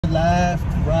left,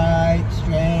 right,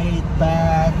 straight,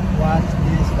 back, watch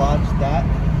this, watch that.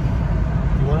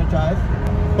 You want to drive?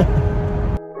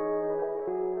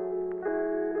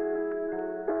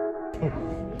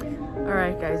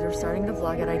 Alright guys, we're starting the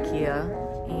vlog at Ikea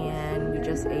and we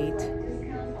just ate.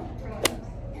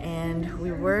 And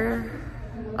we were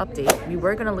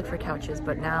gonna look for couches,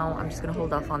 but now I'm just gonna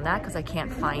hold off on that because I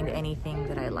can't find anything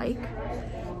that I like.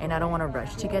 And I don't want to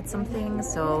rush to get something,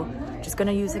 so just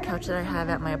gonna use the couch that I have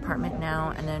at my apartment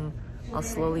now, and then I'll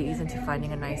slowly ease into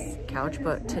finding a nice couch.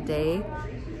 But today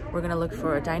we're gonna look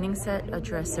for a dining set, a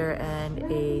dresser,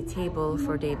 and a table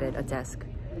for David, a desk,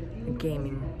 a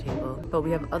gaming table. But we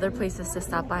have other places to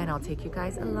stop by and I'll take you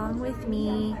guys along with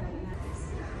me.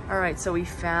 All right, so we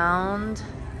found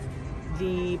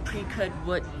the pre-cut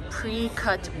wood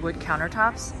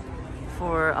countertops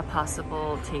for a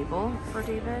possible table for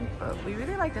David, but we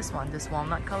really like this one, this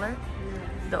walnut color.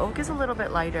 The oak is a little bit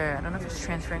lighter. I don't know if it's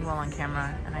transferring well on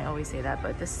camera, and I always say that,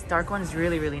 but this dark one is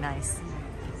really, really nice.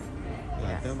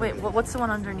 Yeah. Wait, what's the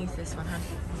one underneath this one, huh?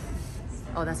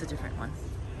 Oh, that's a different one.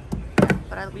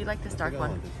 But we like this dark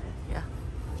one. Yeah,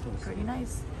 pretty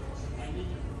nice.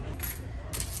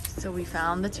 So we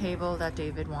found the table that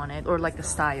David wanted, or like the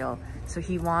style. So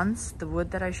he wants the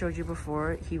wood that I showed you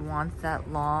before. He wants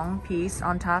that long piece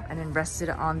on top and then rested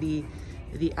on the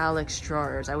Alex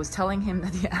drawers. I was telling him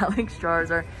that the Alex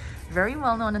drawers are very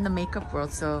well known in the makeup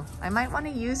world, so I might want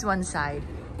to use one side.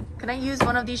 Can I use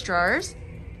one of these drawers?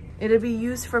 It'll be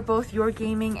used for both your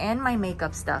gaming and my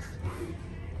makeup stuff.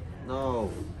 No.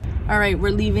 All right,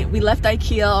 we're leaving. We left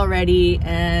Ikea already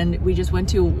and we just went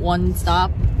to one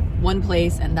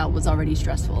place, and that was already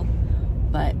stressful.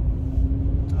 But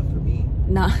not for me.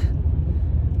 Nah.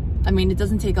 I mean, it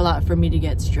doesn't take a lot for me to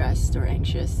get stressed or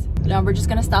anxious. Now we're just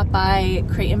gonna stop by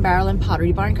Crate and Barrel and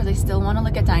Pottery Barn because I still want to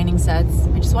look at dining sets.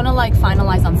 I just want to like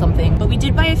finalize on something. But we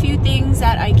did buy a few things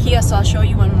at Ikea, so I'll show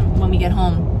you when we get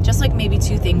home. Just like maybe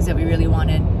 2 things that we really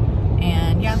wanted.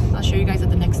 And yeah, I'll show you guys at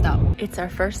the next stop. It's our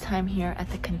first time here at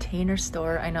the Container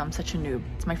Store. I know I'm such a noob.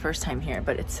 It's my first time here,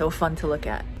 but it's so fun to look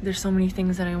at. There's so many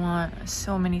things that I want,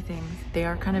 so many things. They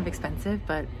are kind of expensive,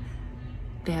 but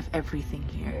they have everything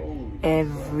here.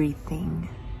 Everything.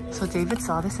 So David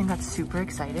saw this and got super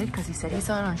excited because he said he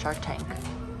saw it on Shark Tank.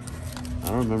 I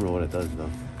don't remember what it does though.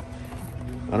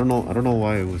 I don't know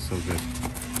why it was so good.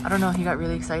 I don't know, he got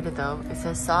really excited though. It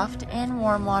says soft and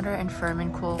warm water and firm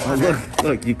and cool water. Oh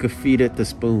look, you could feed it the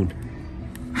spoon.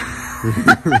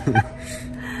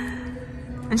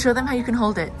 And show them how you can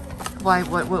hold it. Why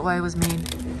it was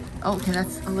made. Oh, okay,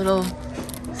 that's a little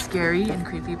scary and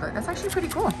creepy, but that's actually pretty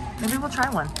cool. Maybe we'll try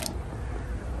one.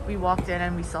 We walked in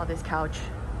and we saw this couch.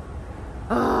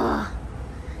 Oh,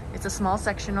 it's a small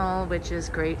sectional, which is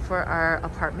great for our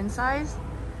apartment size,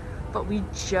 but we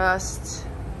just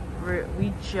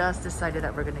decided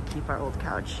that we're gonna keep our old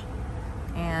couch.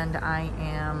 And I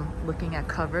am looking at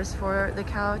covers for the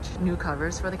couch, new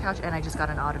covers for the couch, and I just got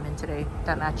an ottoman today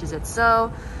that matches it.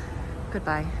 So,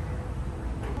 goodbye.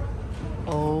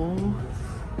 Oh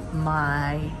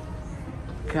my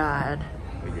God.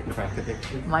 With your crack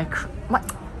addiction? My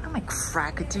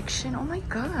crack addiction. Oh my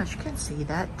gosh, you can't say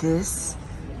that. This.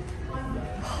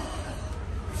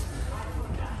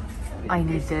 I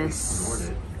need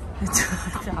this.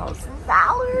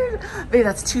 $2,000. Babe,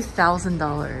 that's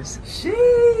 $2,000.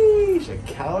 Sheesh! A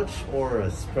couch or a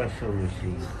espresso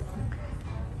machine?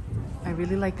 I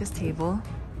really like this table.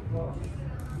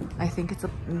 I think it's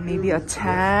maybe a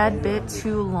tad bit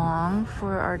too long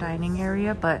for our dining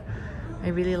area, but I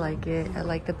really like it. I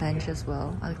like the bench as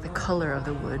well. I like the color of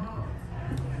the wood.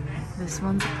 This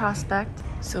one's a Prospect.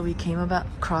 So we came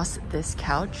across this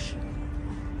couch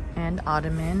and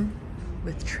ottoman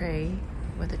with a tray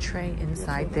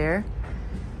inside there.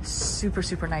 Super,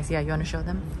 super nice. Yeah, you want to show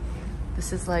them?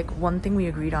 This is like one thing we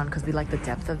agreed on because we like the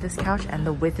depth of this couch, and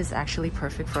the width is actually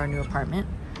perfect for our new apartment.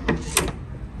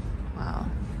 Wow.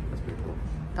 That's pretty cool.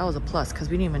 That was a plus because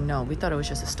we didn't even know. We thought it was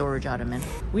just a storage ottoman.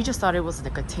 We just thought it was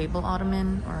like a table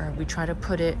ottoman, or we tried to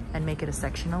put it and make it a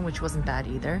sectional, which wasn't bad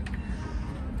either.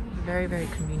 Very, very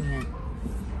convenient.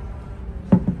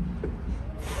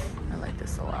 I like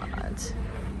this a lot.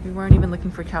 We weren't even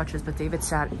looking for couches, but David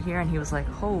sat here and he was like,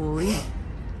 holy,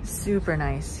 super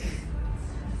nice.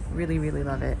 Really, really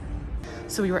love it.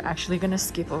 So we were actually gonna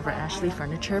skip over Ashley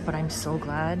Furniture, but I'm so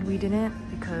glad we didn't,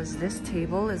 because this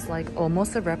table is like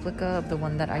almost a replica of the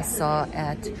one that I saw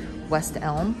at West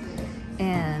Elm.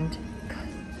 And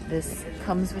this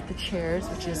comes with the chairs,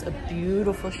 which is a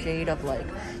beautiful shade of like,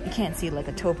 you can't see, like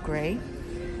a taupe gray.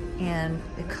 And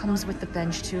it comes with the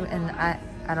bench too, and I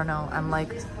don't know, I'm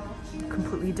like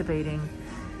completely debating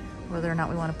whether or not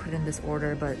we want to put it in this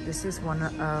order, but this is one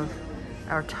of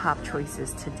our top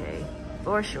choices today,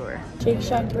 for sure. Shake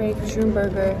Shack break, shroom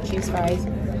burger, cheese fries.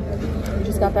 We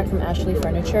just got back from Ashley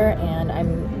Furniture, and I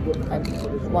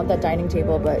want that dining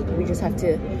table, but we just have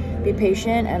to be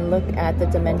patient and look at the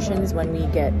dimensions when we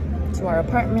get to our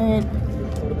apartment.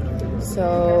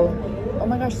 So, oh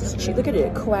my gosh, this cheese, look at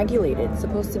it, coagulated. It's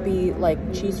supposed to be like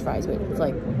cheese fries, but it's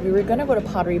like, we were gonna go to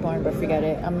Pottery Barn, but forget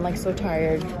it. I'm like so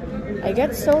tired. I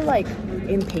get so like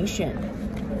impatient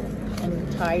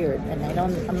and tired, and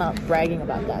I'm not bragging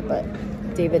about that, but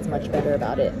David's much better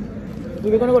about it. We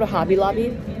were gonna go to Hobby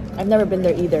Lobby. I've never been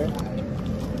there either.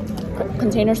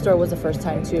 Container Store was the first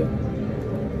time too.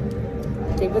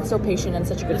 David's so patient and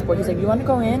such a good sport. He's like, you want to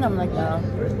go in? I'm like, no.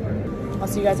 I'll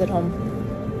see you guys at home.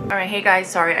 All right, hey guys,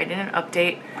 sorry I didn't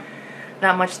update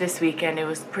that much this weekend. It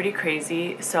was pretty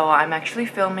crazy. So I'm actually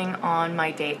filming on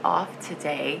my day off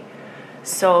today.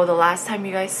 So the last time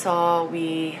you guys saw,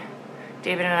 David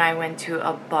and I went to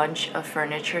a bunch of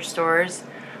furniture stores.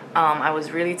 I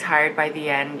was really tired by the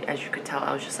end. As you could tell,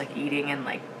 I was just like eating and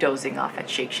like dozing off at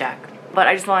Shake Shack. But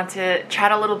I just wanted to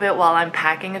chat a little bit while I'm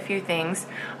packing a few things.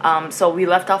 So we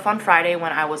left off on Friday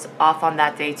when I was off on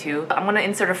that day too. I'm gonna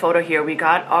insert a photo here. We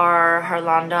got our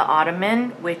Harlanda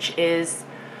ottoman, which is,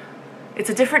 it's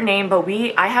a different name, but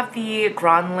I have the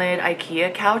Granlid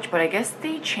Ikea couch, but I guess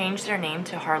they changed their name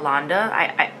to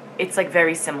Harlanda. It's like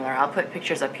very similar. I'll put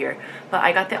pictures up here. But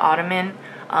I got the ottoman,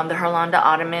 the Harlanda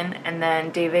ottoman, and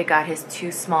then David got his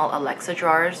 2 small Alexa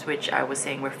drawers, which I was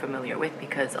saying we're familiar with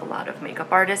because a lot of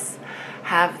makeup artists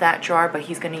have that drawer, but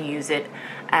he's going to use it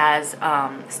as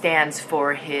stands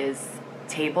for his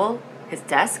table, his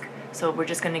desk. So we're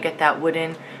just going to get that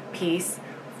wooden piece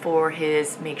for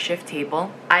his makeshift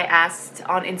table. I asked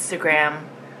on Instagram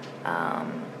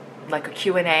like a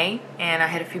Q&A, and I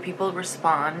had a few people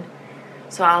respond.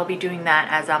 So I'll be doing that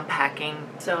as I'm packing.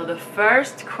 So the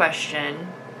first question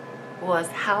was,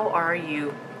 how are you?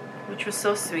 Which was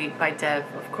so sweet by Dev.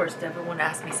 Of course, Dev would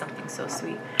ask me something so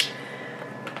sweet.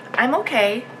 I'm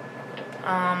okay.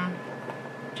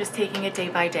 Just taking it day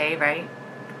by day, right?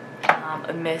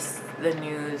 Amidst the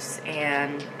news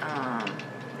and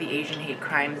the Asian hate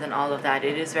crimes and all of that.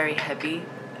 It is very heavy.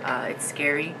 It's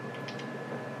scary.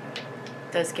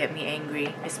 It does get me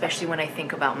angry, especially when I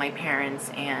think about my parents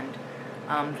and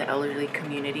the elderly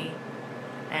community.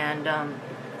 And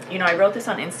you know, I wrote this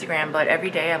on Instagram, but every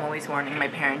day I'm always warning my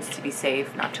parents to be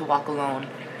safe, not to walk alone.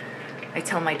 I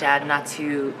tell my dad not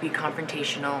to be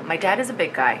confrontational. My dad is a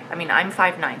big guy. I mean, I'm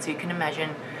 5'9", so you can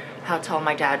imagine how tall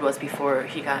my dad was before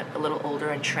he got a little older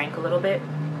and shrank a little bit.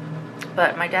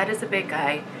 But my dad is a big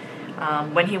guy.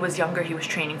 When he was younger, he was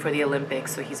training for the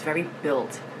Olympics, so he's very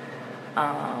built.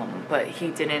 But he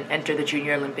didn't enter the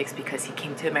Junior Olympics because he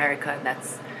came to America, and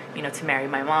that's, you know, to marry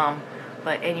my mom.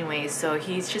 But anyways, so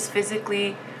he's just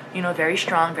physically, you know, very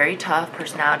strong, very tough.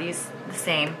 Personality's the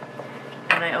same.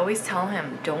 And I always tell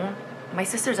him, my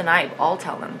sisters and I all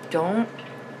tell him, don't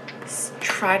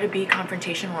try to be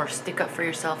confrontational or stick up for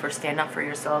yourself or stand up for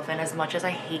yourself. And as much as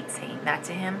I hate saying that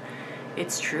to him,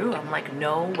 it's true. I'm like,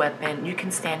 no weapon you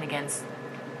can't stand against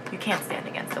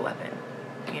a weapon,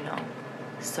 you know.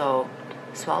 So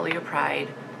swallow your pride.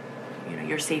 You know,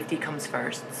 your safety comes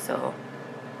first. So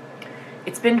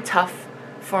it's been tough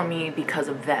for me because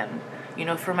of them. You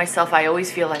know, for myself, I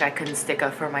always feel like I couldn't stick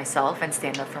up for myself and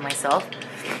stand up for myself.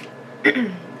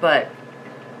 But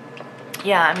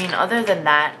yeah, I mean, other than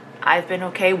that, I've been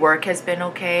okay. Work has been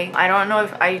okay. I don't know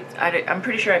if I'm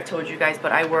pretty sure I've told you guys,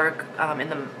 but I work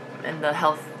in the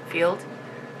health field.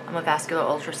 I'm a vascular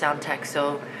ultrasound tech,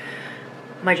 so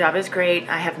my job is great.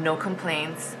 I have no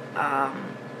complaints. I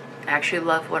actually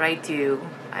love what I do.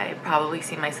 I probably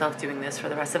see myself doing this for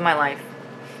the rest of my life,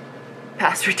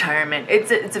 past retirement.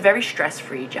 It's a very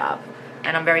stress-free job,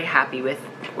 and I'm very happy with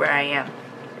where I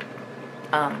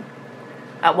am.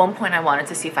 At one point, I wanted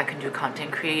to see if I could do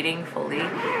content creating fully.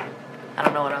 I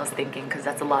don't know what I was thinking, because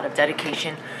that's a lot of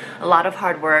dedication, a lot of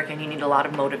hard work, and you need a lot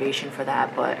of motivation for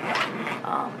that. But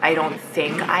I don't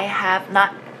think I have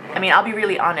I mean, I'll be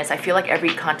really honest. I feel like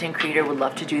every content creator would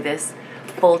love to do this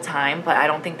full time, but I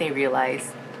don't think they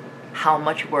realize how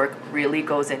much work really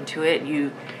goes into it.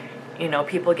 You know,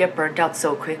 people get burnt out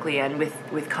so quickly, and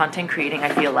with content creating, I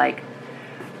feel like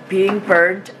being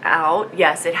burnt out,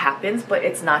 yes, it happens, but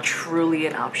it's not truly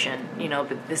an option. You know,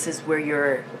 but this is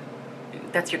where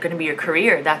that's going to be your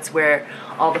career. That's where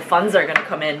all the funds are going to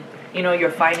come in, you know,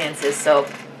 your finances. So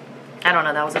I don't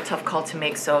know, that was a tough call to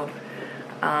make. So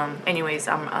anyways,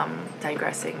 I'm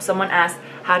digressing. Someone asked,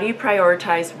 how do you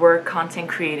prioritize work, content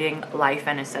creating, life,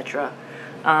 and etc.?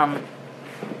 I'm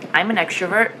an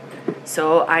extrovert,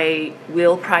 So I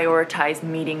will prioritize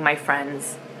meeting my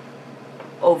friends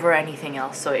over anything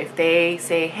else. So if they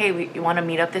say, hey, you want to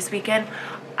meet up this weekend,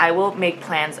 I will make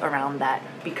plans around that,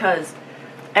 because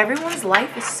everyone's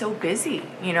life is so busy,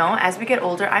 you know. As we get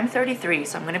older, I'm 33,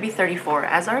 so I'm going to be 34.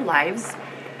 As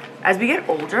we get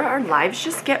older, our lives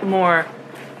just get more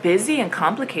busy and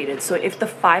complicated. So if the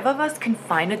 5 of us can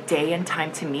find a day and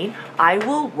time to meet, I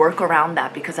will work around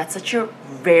that, because that's such a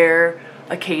rare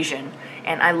occasion.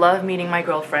 And I love meeting my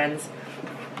girlfriends.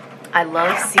 I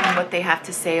love seeing what they have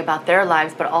to say about their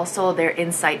lives, but also their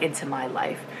insight into my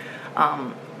life.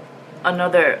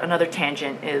 Another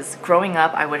tangent is, growing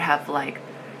up, I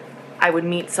would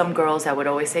meet some girls that would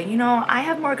always say, you know, I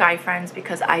have more guy friends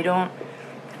because I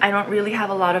don't really have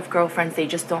a lot of girlfriends. They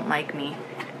just don't like me.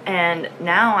 And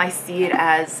now I see it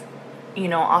as, you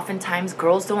know, oftentimes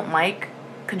girls don't like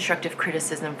constructive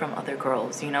criticism from other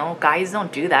girls, you know. Guys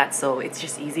don't do that, so it's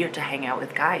just easier to hang out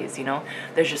with guys, you know.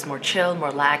 There's just more chill,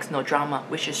 more lax, no drama,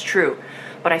 which is true.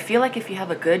 But I feel like if you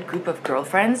have a good group of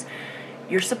girlfriends,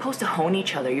 you're supposed to hone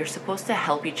each other. You're supposed to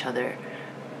help each other.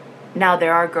 Now,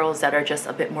 there are girls that are just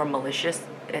a bit more malicious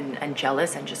and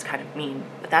jealous and just kind of mean.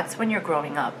 But that's when you're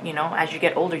growing up, you know. As you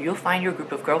get older, you'll find your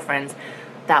group of girlfriends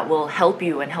that will help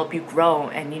you and help you grow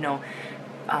and, you know,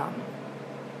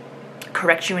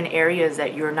 correct you in areas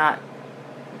that you're not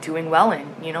doing well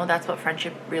in. You know, that's what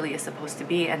friendship really is supposed to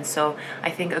be. And so I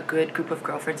think a good group of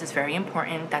girlfriends is very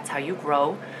important. That's how you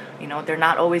grow. You know, they're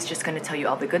not always just going to tell you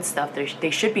all the good stuff. They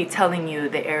should be telling you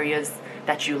the areas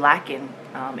that you lack in,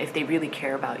 if they really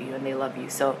care about you and they love you.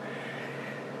 So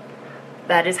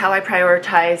that is how I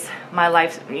prioritize my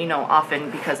life, you know,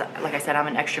 often, because like I said, I'm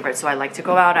an extrovert, so I like to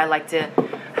go out. I like to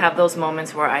have those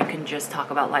moments where I can just talk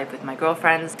about life with my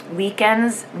girlfriends.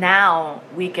 Weekends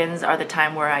are the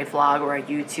time where I vlog or I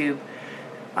YouTube.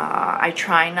 I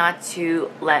try not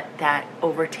to let that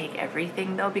overtake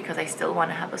everything though, because I still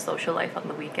want to have a social life on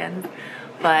the weekends.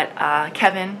 But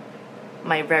Kevin,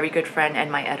 my very good friend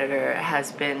and my editor,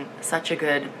 has been such a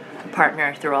good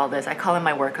partner through all this. I call him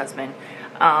my work husband.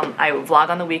 I vlog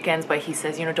on the weekends, but he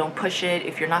says, you know, don't push it.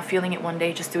 If you're not feeling it one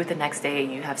day, just do it the next day.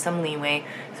 You have some leeway.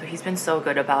 So he's been so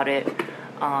good about it.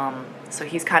 So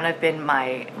he's kind of been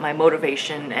my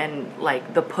motivation and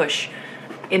like the push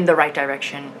in the right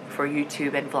direction for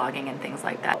YouTube and vlogging and things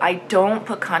like that. I don't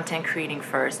put content creating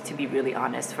first, to be really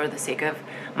honest, for the sake of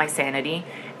my sanity.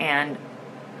 And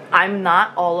I'm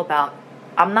not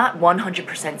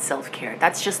 100% self-care.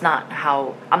 That's just not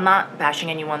how, I'm not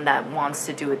bashing anyone that wants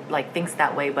to do it, like thinks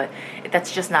that way, but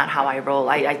that's just not how I roll.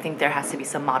 I think there has to be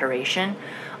some moderation.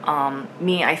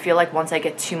 I feel like once I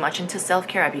get too much into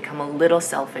self-care, I become a little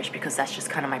selfish, because that's just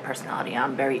kind of my personality.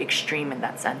 I'm very extreme in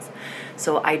that sense.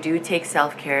 So I do take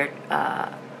self-care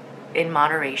in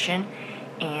moderation.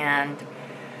 And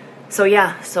so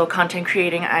yeah, so content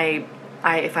creating, if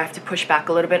I have to push back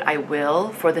a little bit, I will,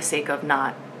 for the sake of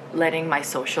not letting my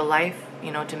social life,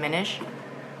 you know, diminish.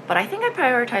 But I think I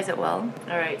prioritize it well.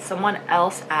 All right, someone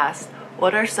else asked,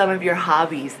 what are some of your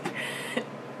hobbies?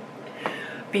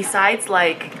 Besides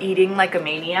like eating like a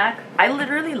maniac, I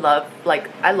literally love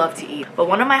to eat. But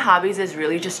one of my hobbies is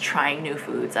really just trying new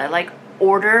foods. I like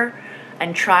order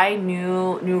and try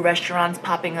new restaurants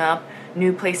popping up,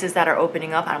 new places that are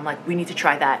opening up, and I'm like, we need to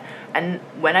try that. And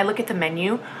when I look at the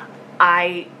menu,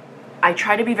 I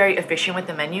try to be very efficient with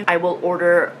the menu. I will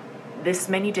order this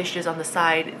many dishes on the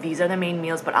side. These are the main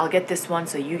meals, but I'll get this one,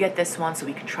 so you get this one, so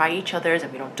we can try each other's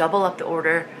and we don't double up the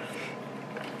order.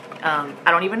 I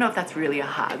don't even know if that's really a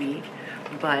hobby,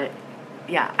 but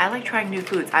yeah, I like trying new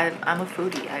foods. I'm a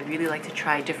foodie. I really like to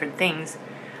try different things.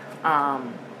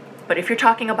 But if you're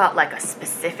talking about like a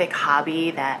specific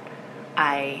hobby that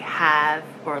I have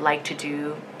or like to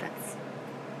do that's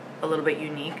a little bit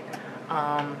unique,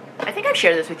 I think I've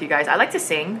shared this with you guys. I like to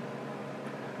sing.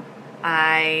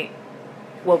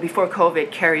 Well, before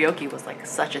COVID, karaoke was like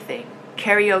such a thing.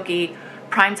 Karaoke,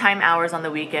 primetime hours on the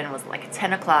weekend was like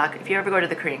 10 o'clock. If you ever go to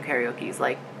the Korean karaoke's,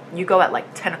 like you go at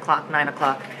like 10 o'clock, 9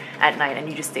 o'clock at night, and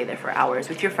you just stay there for hours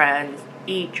with your friends,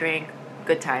 eat, drink,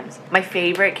 good times. My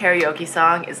favorite karaoke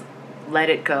song is Let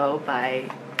It Go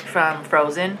from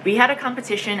Frozen. We had a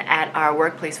competition at our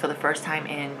workplace for the first time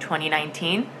in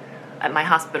 2019. At my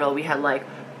hospital, we had like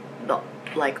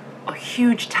a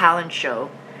huge talent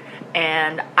show,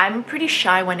 and I'm pretty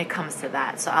shy when it comes to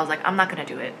that. So I was like, I'm not gonna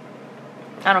do it.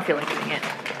 I don't feel like doing it.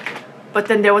 But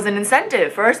then there was an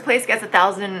incentive. First place gets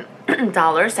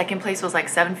 $1,000. Second place was like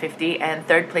 $750, and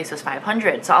third place was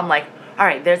 $500. So I'm like, all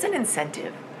right, there's an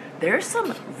incentive. There's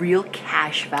some real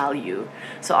cash value.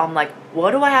 So I'm like,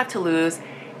 what do I have to lose?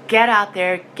 Get out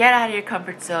there, get out of your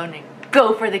comfort zone, and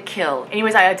go for the kill.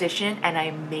 Anyways, I auditioned and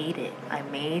I made it. I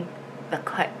made the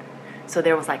cut. So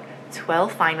there was like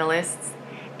 12 finalists,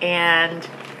 and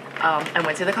I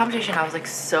went to the competition. I was like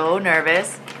so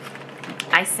nervous.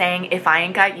 I sang If I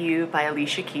Ain't Got You by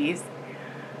Alicia Keys,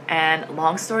 and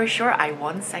long story short, I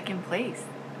won second place.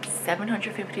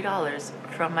 $750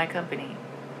 from my company.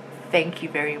 Thank you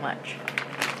very much.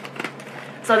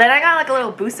 So then I got like a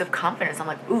little boost of confidence. I'm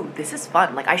like, ooh, this is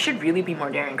fun. Like I should really be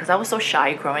more daring, because I was so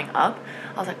shy growing up.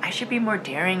 I was like, I should be more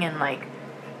daring and like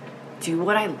do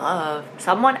what I love.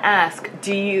 Someone asked,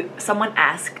 do you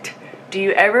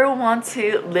ever want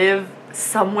to live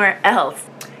somewhere else?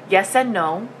 Yes and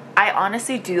no. I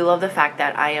honestly do love the fact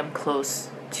that I am close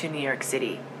to New York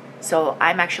City. So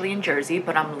I'm actually in Jersey,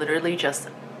 but I'm literally just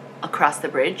across the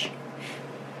bridge.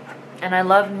 And I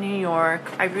love New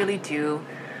York. I really do.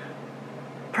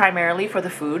 Primarily for the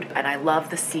food, and I love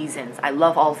the seasons. I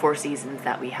love all 4 seasons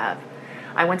that we have.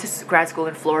 I went to grad school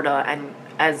in Florida, and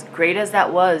as great as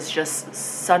that was, just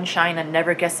sunshine and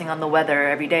never guessing on the weather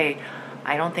every day,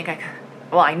 I don't think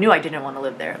well, I knew I didn't want to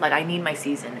live there. Like, I need my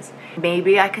seasons.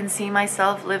 Maybe I can see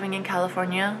myself living in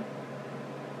California.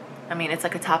 I mean, it's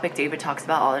like a topic David talks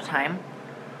about all the time,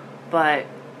 but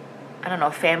I don't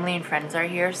know, family and friends are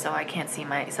here, so I can't see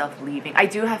myself leaving. I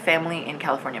do have family in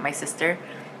California, my sister,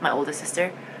 my oldest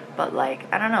sister, but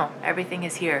like, I don't know, everything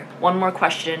is here. One more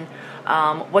question.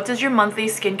 What does your monthly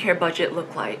skincare budget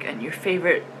look like, and your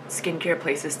favorite skincare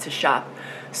places to shop?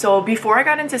 So before I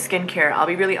got into skincare, I'll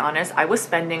be really honest, I was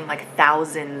spending like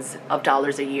thousands of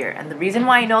dollars a year. And the reason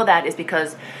why I know that is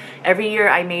because every year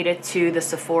I made it to the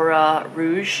Sephora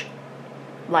Rouge,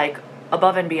 like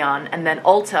above and beyond. And then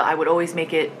Ulta, I would always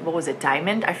make it, what was it,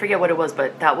 Diamond? I forget what it was,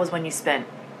 but that was when you spent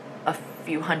a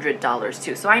few $100s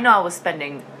too. So I know I was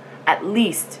spending at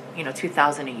least, you know,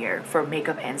 $2,000 a year for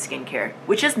makeup and skincare,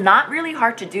 which is not really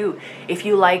hard to do if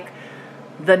you like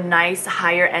the nice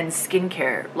higher end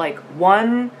skincare. Like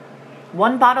one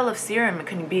bottle of serum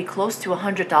can be close to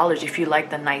 $100 if you like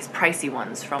the nice pricey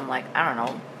ones from like, I don't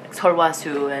know,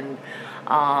 Torwasu and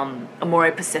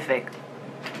Amore Pacific.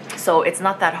 So it's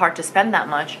not that hard to spend that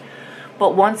much.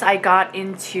 But once I got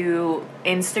into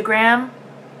Instagram,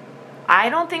 I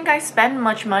don't think I spend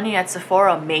much money at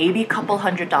Sephora, maybe a couple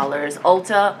 $100.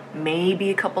 Ulta, maybe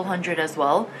a couple $100 as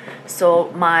well.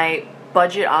 So my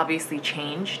budget obviously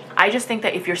changed. I just think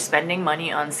that if you're spending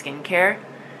money on skincare,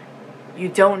 you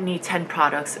don't need 10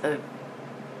 products of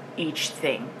each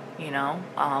thing, you know?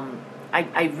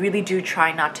 I really do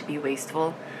try not to be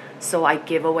wasteful, so I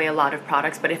give away a lot of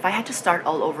products. But if I had to start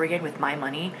all over again with my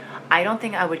money, I don't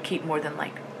think I would keep more than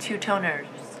like 2 toners,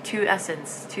 2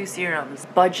 essence, 2 serums.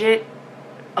 Budget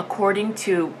according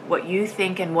to what you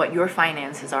think and what your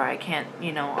finances are. I can't,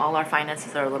 you know, all our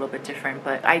finances are a little bit different,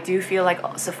 but I do feel like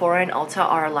Sephora and Ulta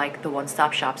are like the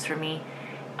one-stop shops for me.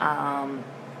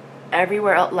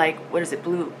 Everywhere else, like, what is it,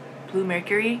 Blue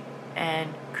Mercury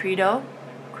and Credo.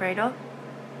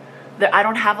 I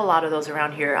don't have a lot of those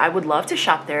around here. I would love to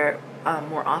shop there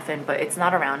more often, but it's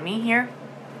not around me here.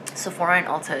 Sephora and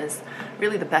Ulta is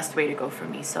really the best way to go for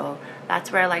me, so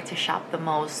that's where I like to shop the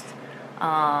most.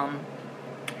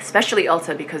 Especially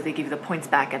Ulta, because they give you the points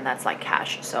back, and that's like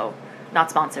cash. So not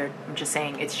sponsored, I'm just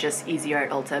saying it's just easier at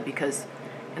Ulta, because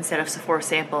instead of Sephora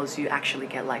samples, you actually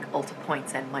get like Ulta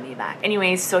points and money back.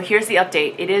 Anyways, so here's the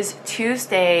update. It is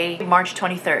Tuesday, March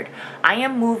 23rd. I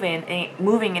am moving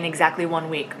in exactly 1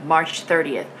 week, March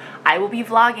 30th. I will be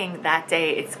vlogging that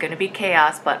day. It's gonna be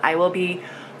chaos, but I will be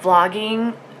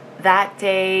vlogging that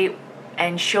day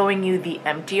and showing you the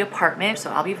empty apartment.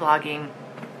 So I'll be vlogging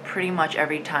pretty much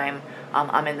every time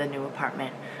I'm in the new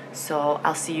apartment. So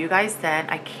I'll see you guys then.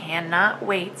 I cannot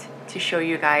wait to show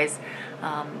you guys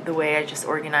the way I just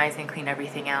organize and clean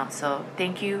everything out. So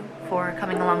thank you for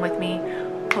coming along with me.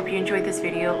 Hope you enjoyed this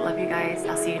video. Love you guys.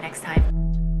 I'll see you next time.